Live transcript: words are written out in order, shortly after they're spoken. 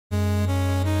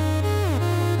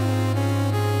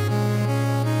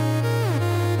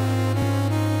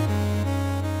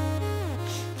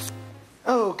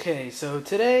Okay, so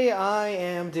today I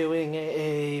am doing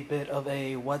a bit of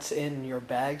a what's in your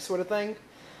bag sort of thing.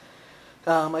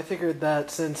 I figured that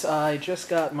since I just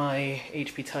got my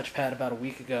HP TouchPad about a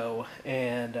week ago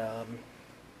and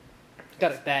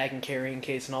got a bag and carrying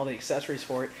case and all the accessories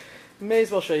for it, may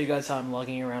as well show you guys how I'm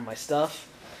lugging around my stuff.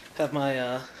 Have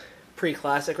my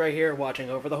pre-classic right here watching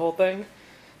over the whole thing.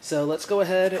 So let's go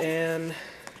ahead and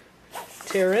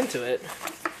tear into it.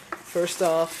 First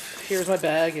off, here's my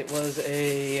bag. It was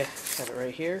a, I have it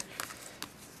right here,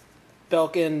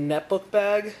 Belkin netbook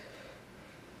bag,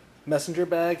 messenger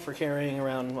bag for carrying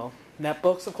around, well,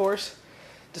 netbooks, of course.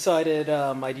 Decided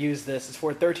I'd use this. It's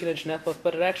for a 13-inch netbook,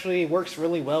 but it actually works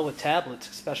really well with tablets,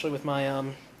 especially with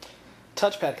my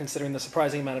touchpad, considering the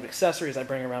surprising amount of accessories I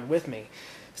bring around with me.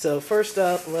 So first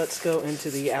up, let's go into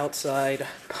the outside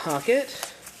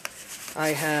pocket. I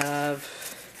have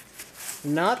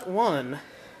not one,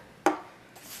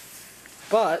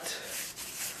 but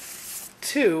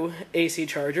two AC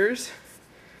chargers.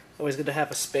 Always good to have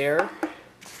a spare.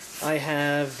 I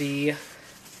have the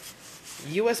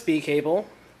USB cable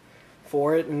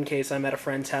for it in case I'm at a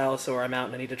friend's house or I'm out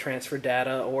and I need to transfer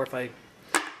data, or if I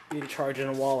need to charge in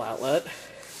a wall outlet.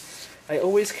 I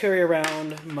always carry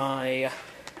around my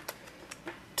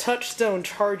Touchstone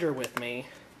charger with me.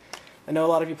 I know a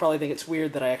lot of you probably think it's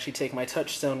weird that I actually take my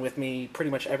Touchstone with me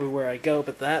pretty much everywhere I go,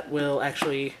 but that will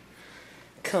actually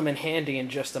come in handy in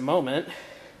just a moment.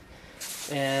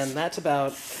 And that's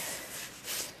about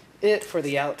it for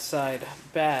the outside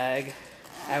bag,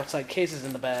 outside cases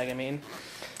in the bag, I mean.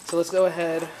 So let's go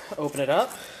ahead, open it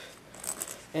up,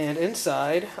 and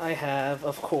inside I have,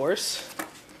 of course,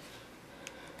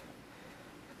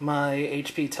 my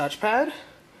HP TouchPad.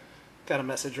 Got a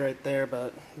message right there,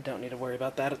 but don't need to worry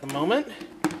about that at the moment.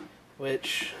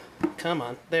 Which, come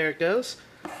on, there it goes.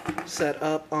 Set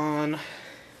up on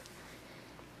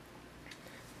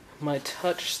my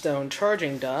Touchstone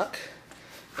charging dock.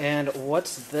 And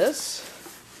what's this?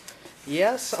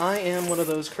 Yes, I am one of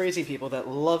those crazy people that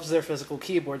loves their physical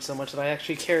keyboard so much that I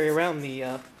actually carry around the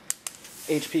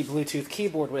HP Bluetooth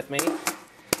keyboard with me.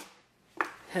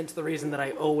 Hence the reason that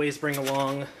I always bring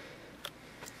along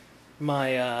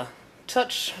my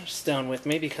Touchstone with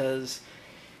me, because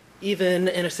even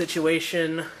in a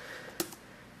situation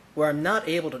where I'm not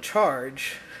able to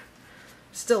charge,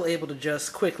 still able to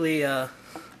just quickly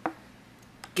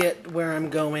get where I'm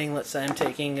going. Let's say I'm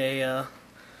taking a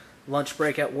lunch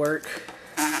break at work.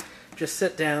 Just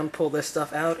sit down, pull this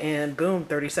stuff out, and boom,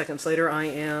 30 seconds later I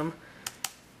am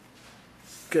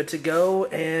good to go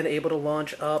and able to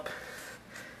launch up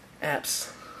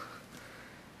apps.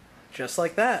 Just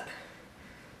like that.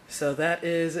 So that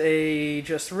is a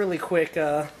just really quick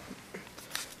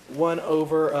one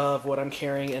over of what I'm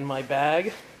carrying in my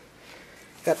bag.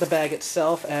 Got the bag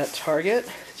itself at Target,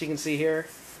 as you can see here.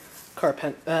 It's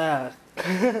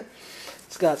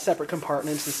got separate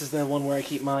compartments. This is the one where I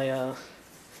keep my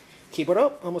keyboard.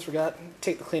 Oh, almost forgot.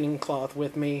 Take the cleaning cloth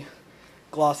with me.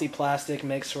 Glossy plastic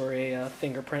makes for a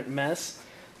fingerprint mess.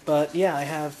 But yeah, I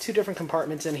have two different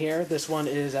compartments in here. This one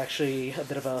is actually a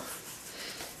bit of a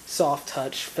soft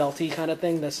touch, felty kind of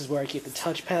thing. This is where I keep the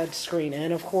touchpad screen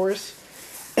in, of course.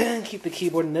 Keep the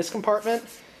keyboard in this compartment,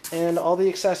 and all the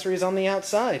accessories on the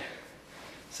outside.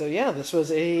 So yeah, this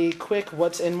was a quick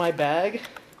what's in my bag.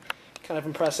 Kind of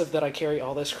impressive that I carry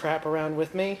all this crap around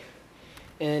with me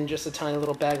in just a tiny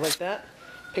little bag like that.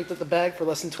 Picked up the bag for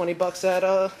less than 20 bucks at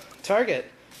Target.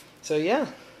 So yeah,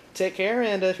 take care,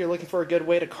 and if you're looking for a good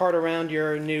way to cart around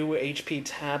your new HP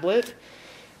tablet,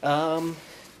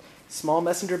 small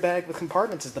messenger bag with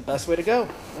compartments is the best way to go.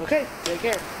 Okay, take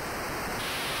care.